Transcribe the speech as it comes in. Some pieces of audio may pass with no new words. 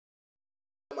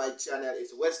my channel.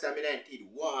 It's West Ham United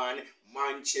 1,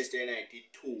 Manchester United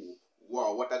 2.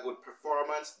 Wow, what a good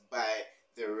performance by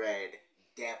the Red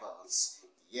Devils.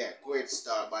 Yeah, great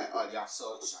start by Alia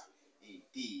Solskjaer.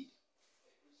 Indeed.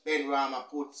 Ben Rama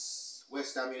puts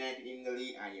West Ham United in the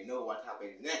lead, and you know what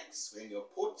happens next. When you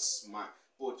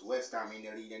put West Ham in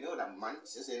the lead, you know that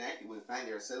Manchester United will find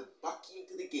themselves back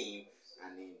into the game,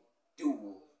 and they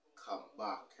do come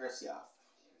back. Courtesy of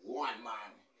one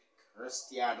man,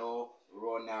 Cristiano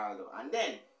Ronaldo. And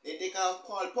then they take out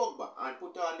Paul Pogba and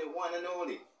put on the one and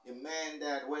only, the man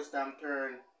that West Ham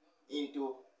turned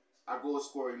into a goal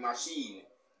scoring machine,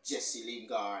 Jesse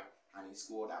Lingard, and he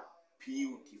scored a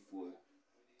beautiful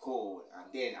goal. And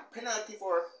then a penalty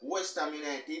for West Ham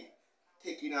United,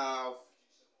 taking off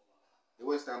the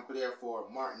West Ham player for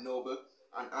Martin Noble.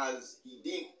 And as he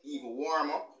didn't even warm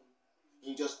up,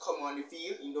 he just come on the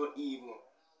field, he don't even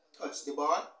touch the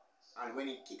ball. And when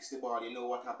he kicks the ball, you know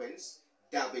what happens?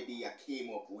 David Villa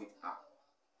came up with a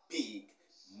big,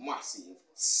 massive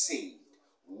save.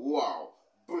 Wow,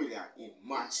 brilliant in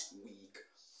match week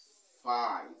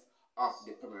 5 of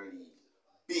the Premier League.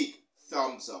 Big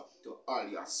thumbs up to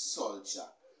Alia Solskjaer.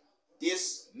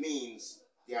 This means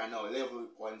they are now level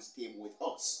with points team with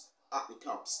us at the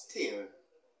top still.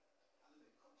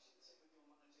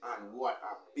 And what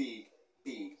a big,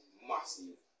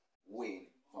 massive win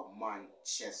for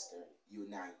Manchester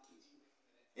United.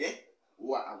 Eh?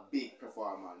 What a big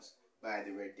performance by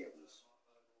the Red Devils.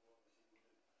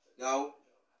 Now,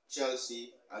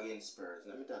 Chelsea against Spurs.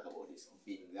 Let me talk about this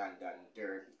big London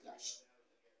derby clash.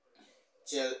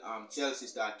 Chelsea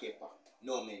start Kepa,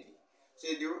 no Mendy. So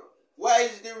why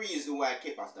is the reason why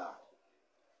Kepa start?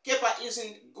 Kepa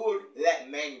isn't good like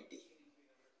Mendy.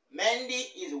 Mendy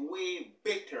is way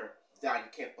better than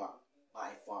Kepa by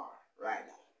far right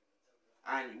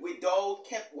now. And without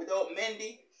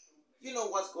Mendy, you know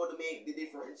what's going to make the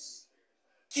difference?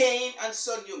 Kane and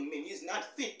Son Heung-min, he's not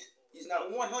fit. He's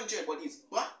not 100, but he's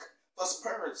back for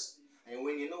Spurs. And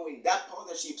when that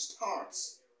partnership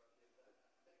starts,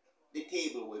 the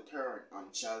table will turn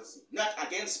on Chelsea. Not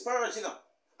against Spurs,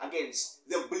 against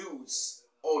the Blues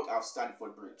out of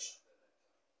Stamford Bridge.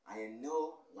 And you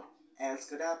know what else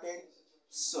could happen?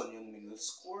 Son Heung-min will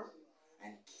score,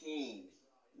 and Kane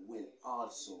will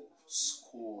also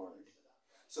score.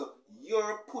 So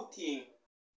you're putting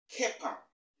Kepa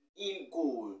in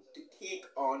goal to take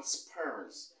on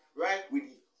Spurs, right? With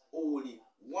only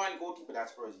one goalkeeper that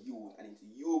Spurs use, and it's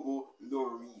Hugo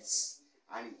Lloris.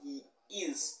 And he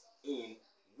is in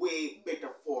way better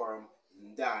form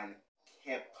than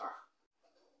Kepa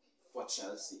for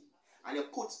Chelsea. And he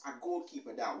puts a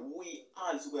goalkeeper that we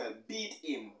as well beat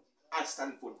him at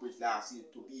Stamford Bridge last season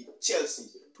to beat Chelsea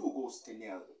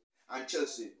 2-0. And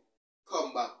Chelsea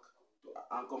come back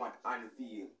and come at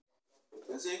Anfield.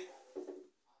 You see?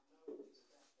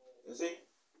 You see?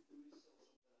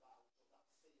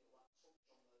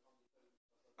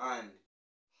 And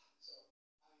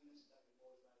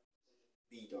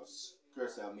beat us.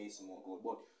 Cursor made some more goal.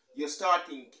 But you're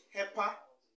starting Kepa.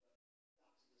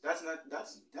 That's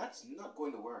not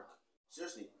going to work.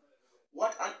 Seriously.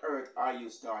 What on earth are you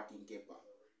starting Kepa?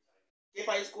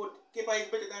 Kepa is good. Kepa is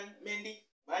better than Mendy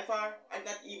by far. I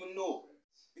don't even know.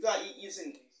 Because he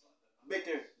isn't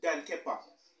better than Kepa.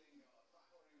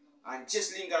 And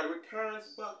Jesse Lingard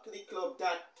returns back to the club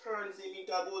that turns him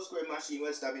into a goal scoring machine,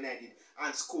 West Ham United,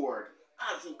 and scored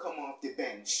as he come off the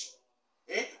bench.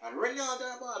 And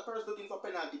Ronaldo ball first looking for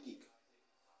penalty kick.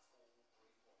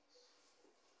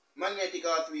 Man United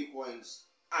got 3 points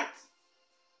at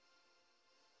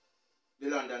the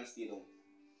London Stadium.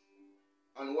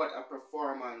 And what a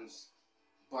performance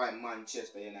by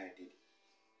Manchester United.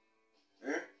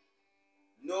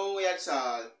 No way at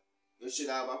all you should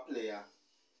have a player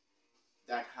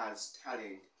that has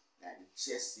talent like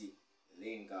Jesse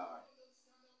Lingard.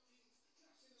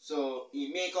 So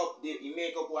he make up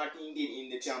what he did in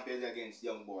the Champions against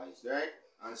Young Boys, right?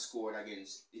 And scored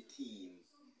against the team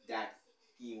that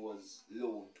he was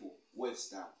loaned to,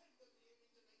 West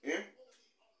Ham.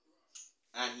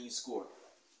 And he scored.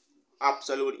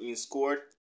 Absolutely, he scored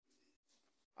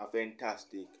a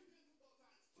fantastic.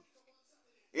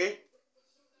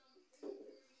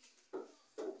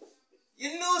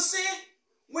 You know, see,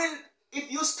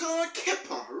 if you start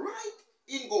Kepa right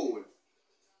in goal,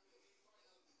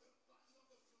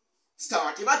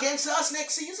 start him against us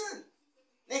next season.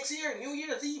 Next year, New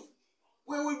Year's Eve.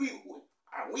 We will be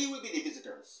the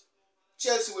visitors.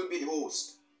 Chelsea will be the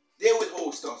host. They will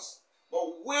host us.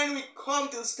 But when we come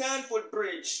to Stamford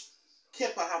Bridge,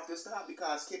 Kepa have to start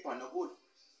because Kepa no good.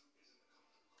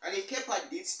 And if Kepa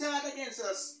did start against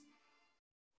us,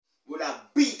 we would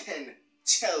have beaten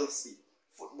Chelsea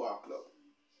Football Club.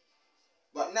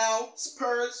 But now,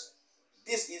 Spurs,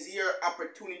 this is your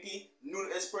opportunity.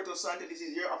 Nuno Espirito Santo, this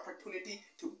is your opportunity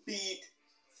to beat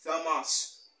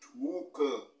Thomas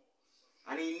Tuchel.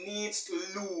 And he needs to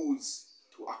lose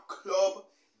to a club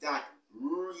that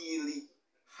really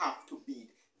have to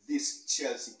beat this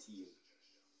Chelsea team.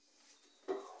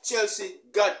 Chelsea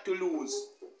got to lose.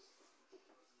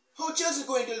 How Chelsea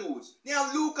going to lose? They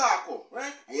have Lukaku,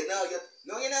 right? And you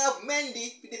have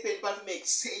Mendy to depend on to make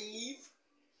save.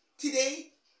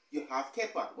 Today, you have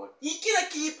Kepa, but he cannot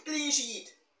keep clean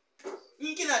sheet.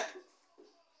 He cannot.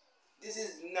 This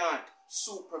is not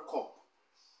Super Cup.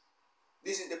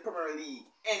 This is the Premier League.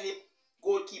 Any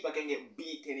goalkeeper can get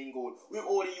beaten in goal. We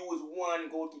only use one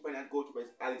goalkeeper, and that goalkeeper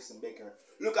is Alisson Becker.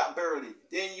 Look at Burley.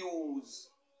 Then use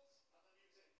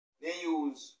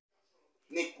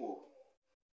Nick Pope.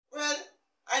 Well,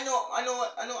 I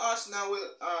know Arsenal will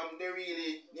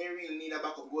they really need a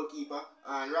backup goalkeeper,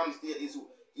 and Ramsdale is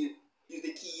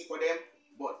the key for them.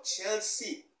 But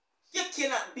Chelsea, you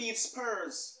cannot beat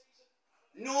Spurs.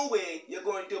 No way you're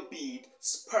going to beat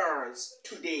Spurs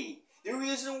today. The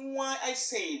reason why I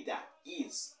say that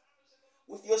is,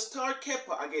 with your start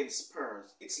Kepa against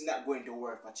Spurs, it's not going to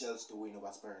work for Chelsea to win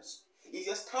over Spurs. If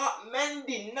you start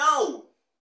Mendy now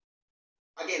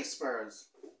against Spurs,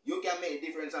 you can make a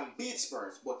difference and beat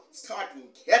Spurs. But starting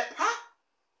Kepa?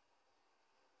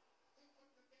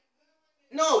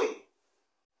 No way.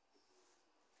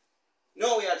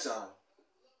 No way at all.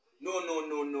 No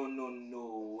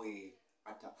way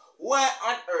at all. Why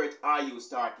on earth are you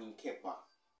starting Kepa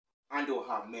and don't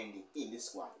have Mendy in the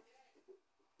squad?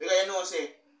 Because you know,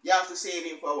 say, you have to save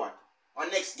him for what? On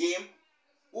next game?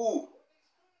 Who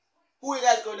you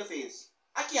guys going to face?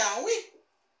 I can't wait.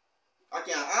 I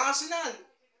can't. Arsenal.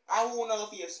 I won't know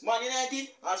face. Man United,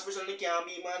 especially can't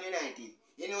be Man United.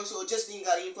 You know, so Justin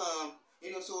got in farm.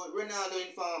 You know, so Ronaldo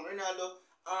in farm. Ronaldo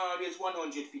always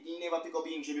 100 feet. He never pick up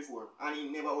injury before. And he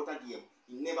never out a game.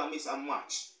 He never miss a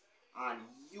match. And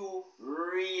you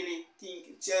really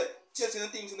think Chelsea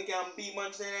thinks they can beat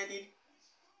Manchester United?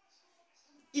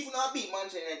 If you not beat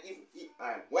Manchester United, if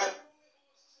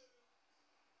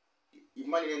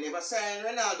Man United never sign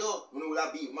Ronaldo, you will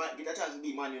have get a chance to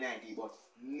beat Man United. But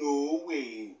no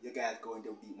way you guys going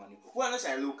to beat Man United. Why not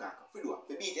sign Lukaku?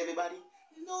 To beat everybody?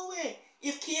 No way.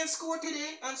 If Kane scored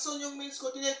today and Son Heung-min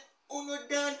scored today, no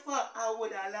done for, I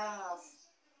would have laughed.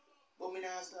 But me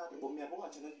not started. But me have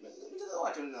watching it. Me just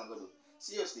watching it.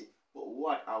 Seriously. But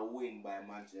what a win by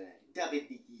Manchester United. David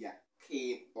De Gea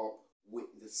came up with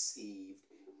the save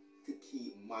to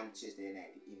keep Manchester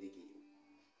United in the game.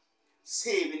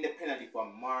 Saving the penalty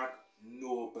from Mark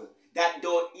Noble. That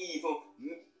don't even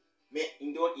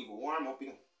warm up, you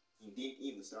know. He didn't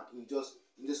even start. He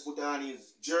just put on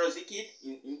his jersey kit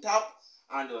in top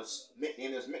and just make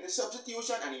the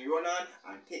substitution, and he run on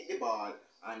and take the ball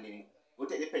and then go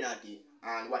take the penalty.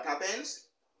 And what happens?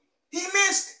 He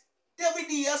missed. David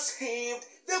De Gea saved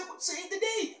the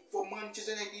day for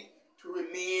Manchester United to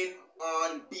remain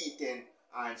unbeaten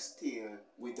and still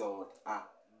without a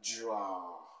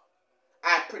draw.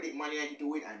 I predict Man United to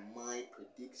win, and my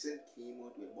prediction came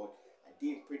out well, but I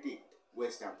didn't predict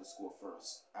West Ham to score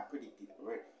first. I predicted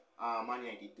Man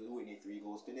United to win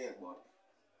 3-0, but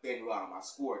Benrahma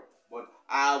scored. But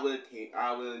I will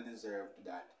deserve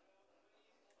that.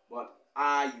 But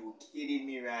are you kidding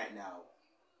me right now?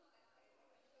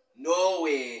 No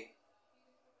way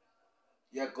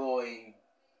you're going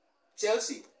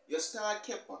Chelsea. You start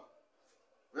Kepa.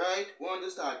 Right? We want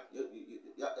to start.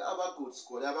 You have a good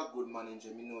squad. You have a good manager.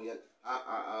 You know,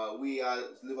 we as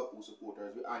Liverpool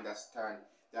supporters, we understand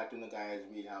that you guys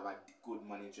will have a good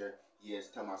manager. Yes,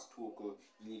 Thomas Tuchel.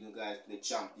 You need you guys to the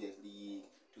Champions League,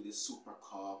 to the Super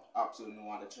Cup. Absolutely no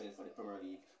one to train for the Premier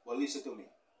League. But listen to me.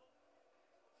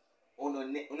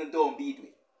 Don't beat me.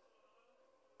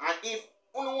 And if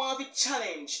you want to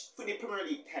challenge for the Premier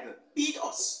League title, beat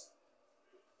us.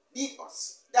 Beat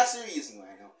us. That's the reason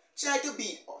why now. Try to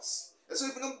beat us. And so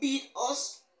if you don't beat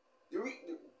us,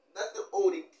 that's the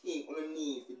only thing you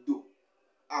need to do.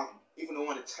 If you don't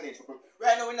want to challenge for Premier League.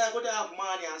 Right now we're not going to have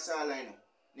Mane and Salah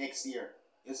next year.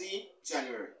 You see?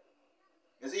 January.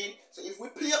 You see? So if we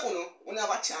play we have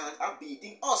a chance of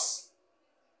beating us.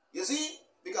 You see?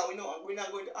 Because we know we're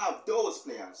not going to have those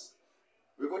players.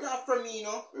 We're going to have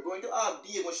Firmino, we're going to have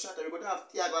Diego Jota, we're going to have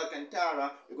Thiago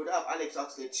Alcantara, we're going to have Alex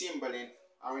Oxlade-Chamberlain,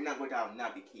 and we're not going to have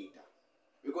Naby Keita.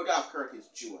 We're going to have Curtis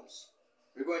Jones.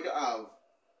 We're going to have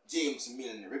James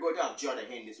Milner. We're going to have Jordan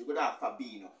Henderson. We're going to have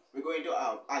Fabinho. We're going to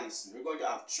have Alisson. We're going to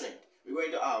have Trent. We're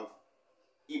going to have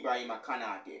Ibrahima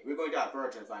Kanate. We're going to have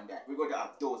Virgil van Dijk. We're going to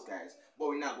have those guys. But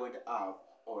we're not going to have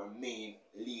our main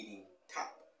leading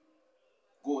top.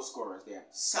 goal scorers there,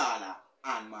 Salah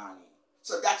and Mane.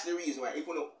 So that's the reason why if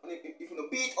you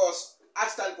beat us at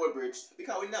Stamford Bridge,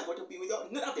 because we're not going to be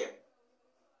without none of them.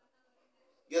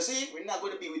 You see, we're not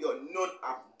going to be without none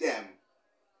of them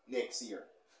next year.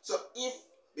 So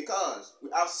because we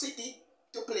have City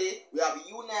to play, we have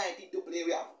United to play,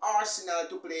 we have Arsenal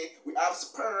to play, we have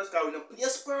Spurs, because we don't play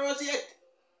Spurs yet.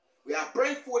 We have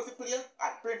Brentford to play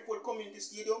at Brentford Community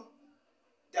Stadium.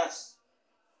 That's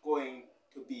going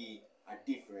to be a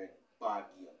different ball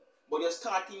game. But you're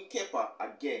starting Kepa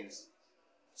against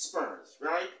Spurs,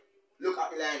 right? Look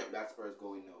at the lineup that Spurs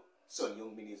going now. Son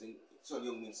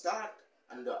Heung-min start,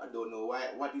 and I don't know why.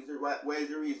 Where is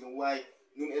the reason why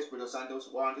Nuno Espirito Santos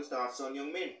want to start Son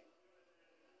Heung-min?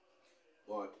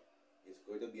 But it's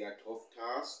going to be a tough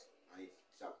task, and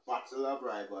it's a battle of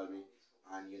rivalry,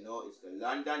 and you know it's the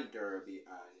London Derby,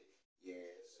 and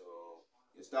yeah, so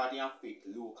you're starting a fit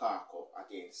Lukaku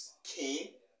against Kane,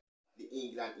 the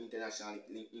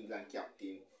England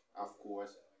captain, of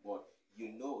course. But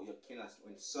you know you cannot,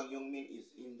 when Son Heung-min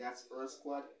is in that Spurs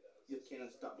squad, you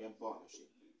cannot stop them partnership.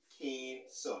 Kane,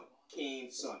 Son,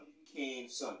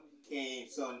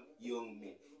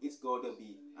 Heung-min. It's going to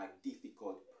be a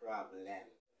difficult problem.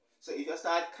 So if you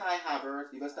start Kai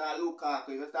Havertz, if you start Lukaku,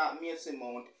 if you start Mason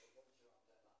Mount,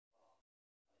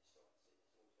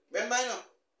 remember now,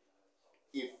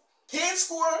 if Kane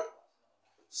scored,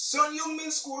 Son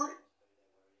Heung-min scored,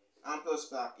 and plus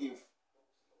back if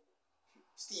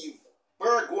Steve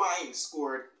Bergwijn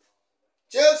scored,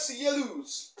 Chelsea you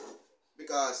lose,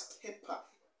 because Kepa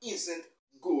isn't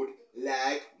good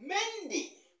like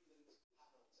Mendy.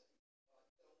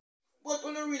 But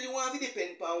we don't really want to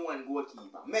depend on one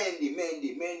goalkeeper. Mendy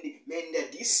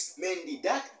this, Mendy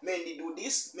that, Mendy do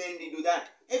this, Mendy do that.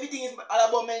 Everything is all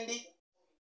about Mendy.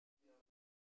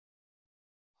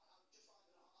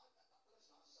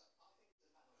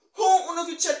 How on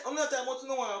you check on that time what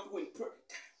no one to win?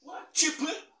 What?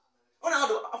 Triple? On how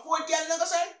do a phone can like I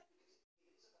said?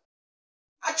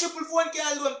 A triple phone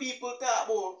can do when people talk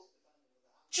about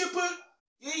triple.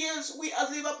 You hear we as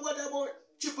Liverpool talk about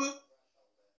triple.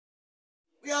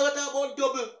 We are talking about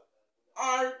double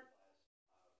or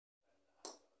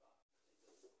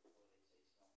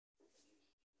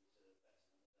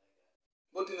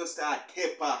but you know start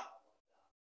Kepa.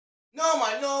 No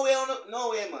man, no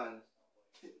way man.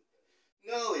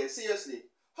 No way, seriously.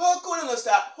 How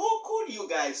could you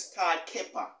guys start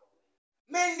Kepa?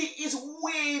 Mendy is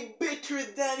way better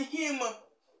than him.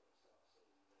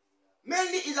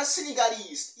 Mendy is a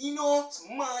Senegalese. He knows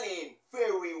Mane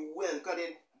very well, because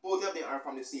then both of them are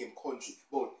from the same country.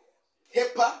 But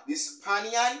Kepa, the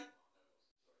Spaniard,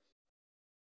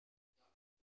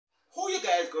 who you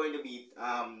guys going to beat?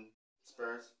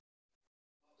 Spurs.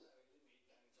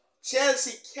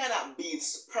 Chelsea cannot beat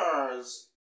Spurs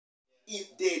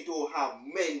if they don't have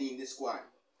Mendy in the squad.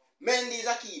 Mendy is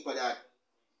a keeper that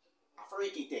a free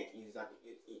kick take.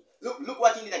 Look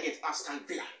what he did against Aston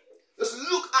Villa. Just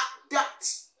look at that.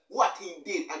 What he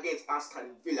did against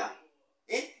Aston Villa.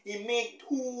 He made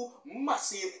 2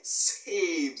 massive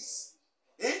saves.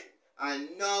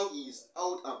 And now he's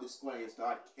out of the squad and you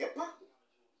start Kepa.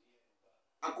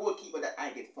 A goalkeeper that I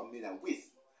get familiar with.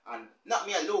 And not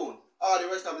me alone, all the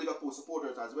rest of Liverpool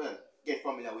supporters as well get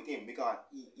familiar with him because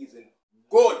he isn't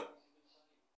good.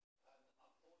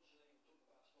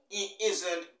 He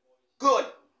isn't good.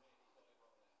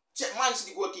 Check Man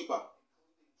City goalkeeper.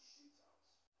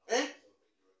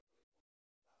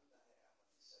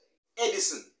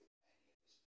 Edison.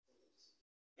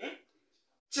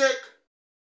 Check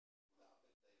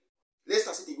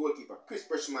Leicester City goalkeeper, Chris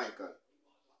Schmeichel.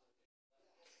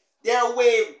 They're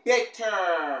way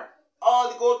better. All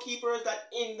the goalkeepers that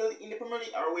in the Premier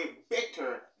League are way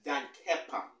better than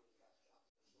Kepa.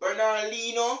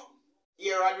 Bernardino,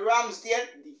 Aaron Ramsdale,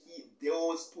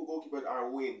 those 2 goalkeepers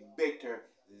are way better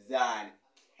than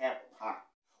Kepa.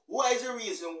 What is the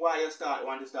reason why you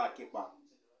want to start Kepa?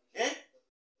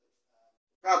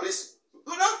 Probably,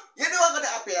 you know I'm going to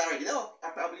appear already, I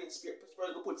probably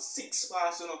Spurs will put 6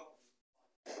 passes,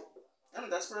 I know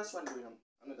that's first one doing them.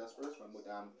 But the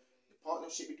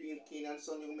partnership between Kane and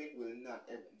Son Heung-min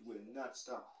will not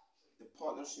stop. The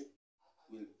partnership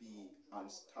will be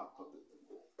unstoppable.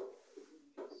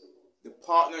 The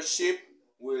partnership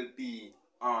will be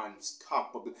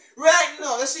unstoppable. Right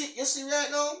now, you see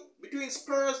right now, between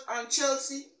Spurs and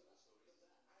Chelsea,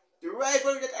 the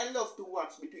rivalry that I love to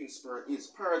watch between Spurs is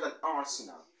Spurs and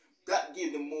Arsenal. That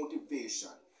gives the motivation.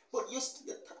 But you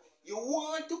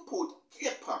want to put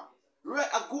Kepa, right,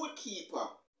 a goalkeeper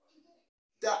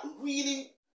that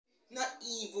really not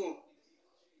even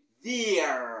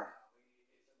there.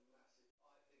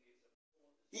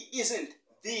 He isn't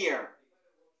there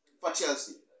for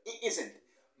Chelsea. It isn't.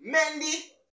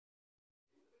 Mendy,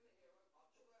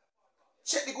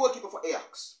 check the goalkeeper for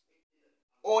Ajax.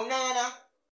 Onana,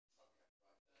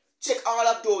 check all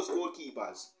of those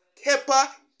goalkeepers. Kepa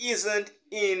isn't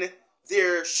in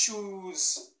their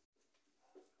shoes.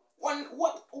 Which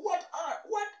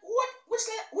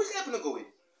level to go with?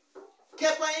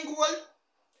 Kepa in goal.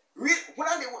 Reece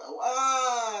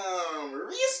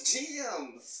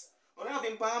James. I have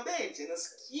him on bench and I'm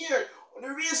scared. The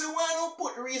reason why I don't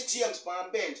put Reece James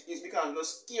on bench is because I'm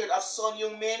scared of Son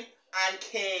Heung-min and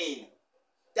Kane.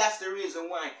 That's the reason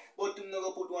why. But you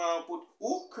never put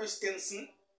who? Christensen.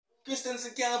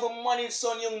 Christensen can't have manage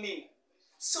Son Heung-min.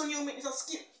 Son Heung-min is a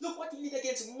skill. Look what he did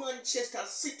against Manchester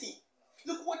City.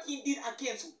 Look what he did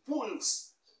against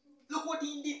Wolves. Look what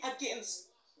he did against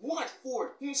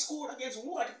Watford. He scored against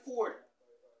Watford.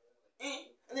 And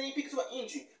then he picks up an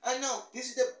injury. And now, this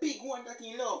is the big one that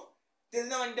he loved. The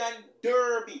London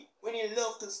Derby. When he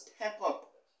loved to step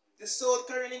up. The South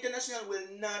Korean international will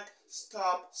not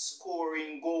stop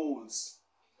scoring goals.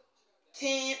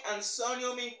 Kane and Son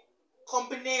Heung-min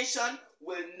combination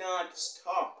will not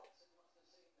stop.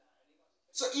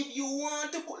 So if you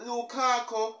want to put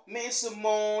Lukaku, Mason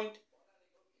Mount,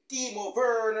 Timo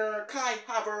Werner, Kai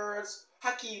Havertz,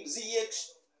 Hakim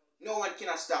Ziyech, no one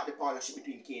cannot stop the partnership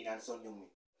between Kane and Son Heung-min.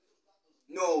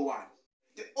 No one.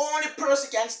 The only person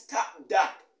can stop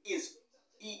that is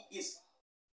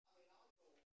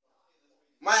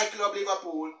my club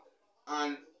Liverpool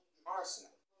and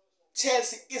Arsenal.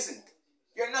 Chelsea isn't.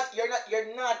 You're not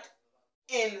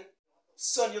in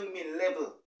Son Heung-min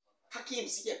level. Hakim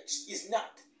Ziyech is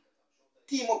not.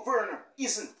 Timo Werner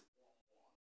isn't.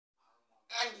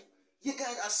 And you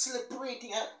guys are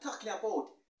celebrating and talking about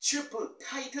triple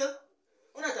title.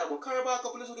 We're not talking about Carabao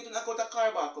Cup. Let's get to knock out a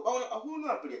Carabao Cup. I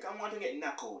want to play. I want to get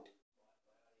knocked out.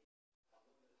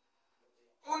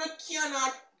 I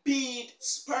cannot beat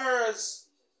Spurs.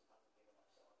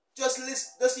 Just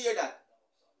hear that.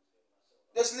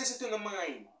 Just listen to the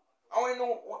mind. I want to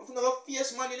know if you never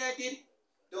face Man United,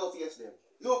 don't face them.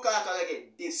 Lukaku will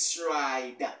get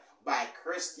destroyed by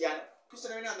Cristiano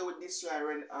Ronaldo will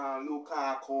destroy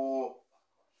Lukaku.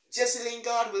 Jesse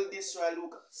Lingard will destroy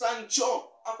Lukaku.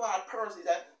 Sancho, of all persons,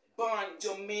 that born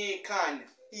Jamaican,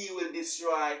 he will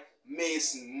destroy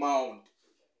Mason Mount.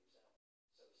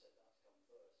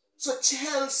 So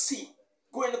Chelsea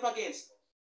going up against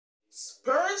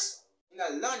Spurs in a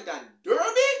London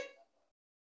Derby?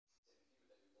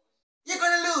 You're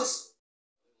gonna lose.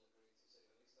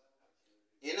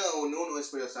 You know, Nuno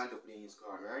Espirito Santo playing his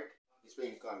card, right? He's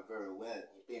playing his card very well.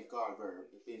 He's playing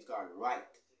his card right.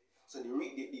 So how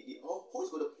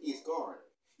he's gonna play his card?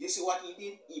 You see what he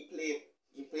did?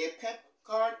 He played Pep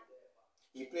card.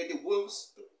 He played the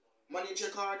Wolves manager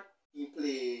card. He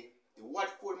played the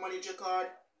Watford manager card.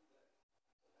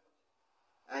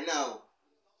 And now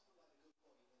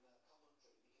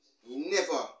he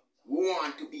never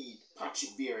want to beat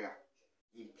Patrick Vieira.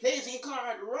 He plays his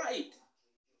card right.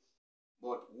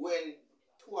 But when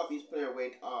two of his players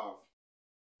went off,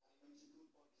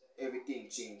 everything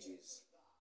changes.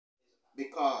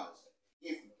 Because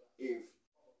if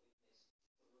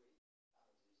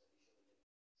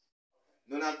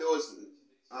none of those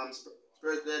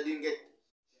Spurs that didn't get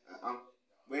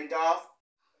went off,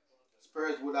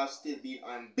 Spurs would have still been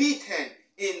unbeaten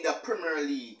in the Premier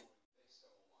League.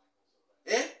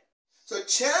 Eh? So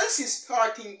Chelsea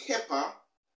starting Kepa,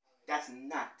 that's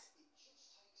not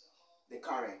the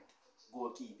correct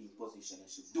goalkeeping position you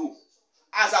should do.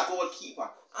 As a goalkeeper,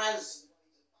 as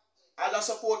a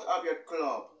support of your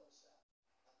club,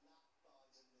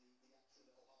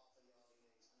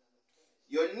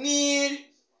 you need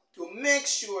to make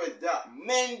sure that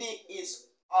Mendy is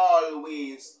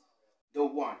always the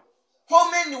one.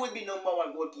 How Mendy will be number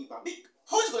one goalkeeper?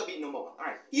 How is going to be number one?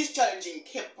 Alright, he's challenging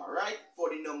Kepa, right, for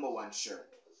the number one shirt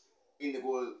in the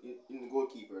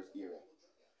goalkeeper's era.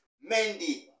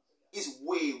 Mendy is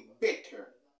way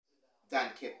better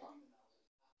than Kepa.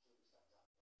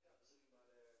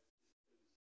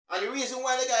 And the reason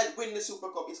why the guys win the Super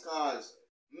Cup is because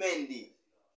Mendy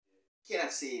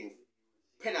cannot save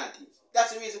penalties.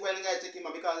 That's the reason why the guys take him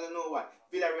out, because you know what?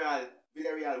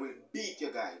 Villarreal will beat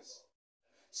you guys.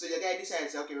 So the guy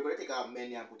decides, okay, we're going to take out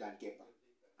Mendy and put on Kepa.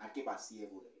 And Kepa save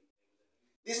them.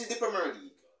 This is the Premier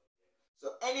League.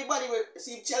 So anybody will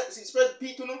see Spurs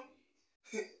beat you know,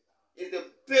 is the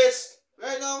best.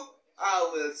 Right now, I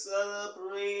will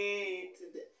celebrate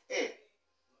today. Hey.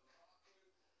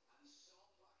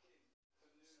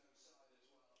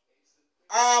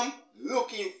 I'm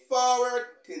looking forward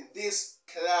to this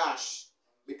clash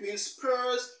between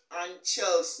Spurs and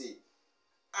Chelsea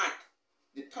at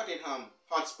the Tottenham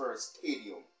Hotspur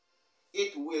Stadium.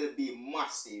 It will be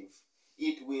massive.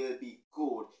 It will be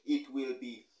good. It will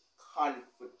be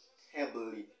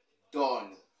comfortably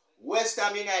done. West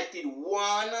Ham United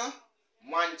 1,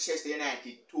 Manchester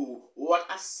United 2. What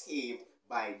a save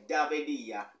by David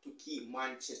Villa to keep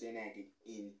Manchester United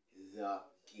in the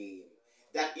game.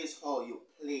 That is how you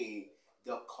play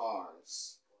the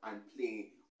cards and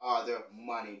play other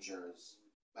managers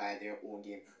by their own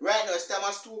game. Right now, it's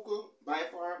Thomas Tuchel by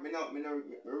far. Me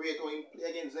rate how him play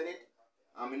against Zenit.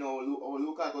 And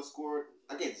Lukaku scored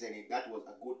against Zenit. That was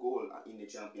a good goal in the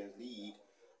Champions League.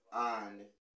 And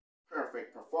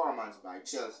perfect performance by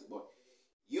Chelsea. But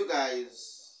you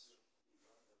guys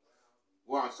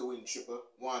want to win triple,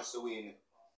 want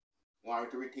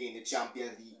to retain the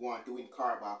Champions League, want to win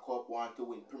Carabao Cup, want to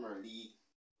win Premier League.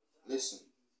 Listen,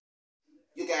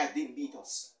 you guys didn't beat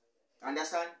us.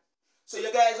 Understand? So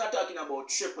you guys are talking about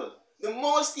triple. The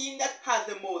most team that has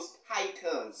the most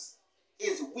titles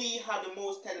is we have the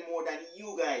most titles more than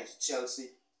you guys, Chelsea.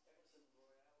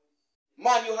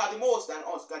 Man, you have the most than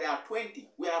us because they have 20.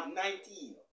 We have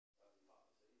 19.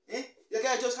 Eh? You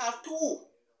guys just have 2.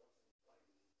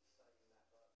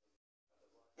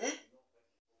 Eh?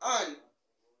 And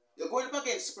you're going up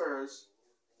against Spurs.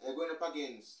 You're going up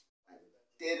against a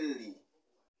deadly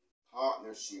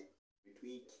partnership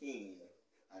between Kane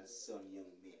and Son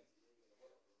Heung-min.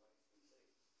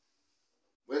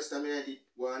 West Ham United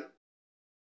 1,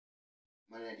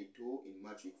 Man United 2 in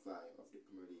match week 5 of the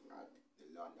Premier League at the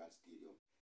London Stadium.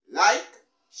 Like,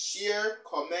 share,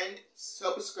 comment,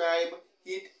 subscribe,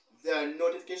 hit the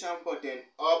notification button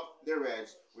up the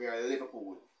Reds. We are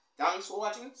Liverpool. Thanks for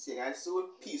watching. See you guys soon.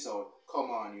 Peace out. Come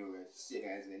on, you Reds. See you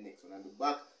guys in the next one. I'll be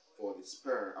back for the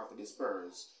Spurs after the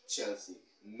Spurs, Chelsea,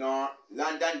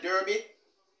 London Derby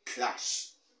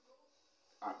clash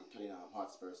at the Tottenham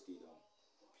Hotspur Stadium.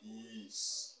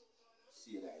 Peace.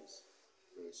 See you guys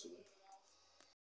very soon.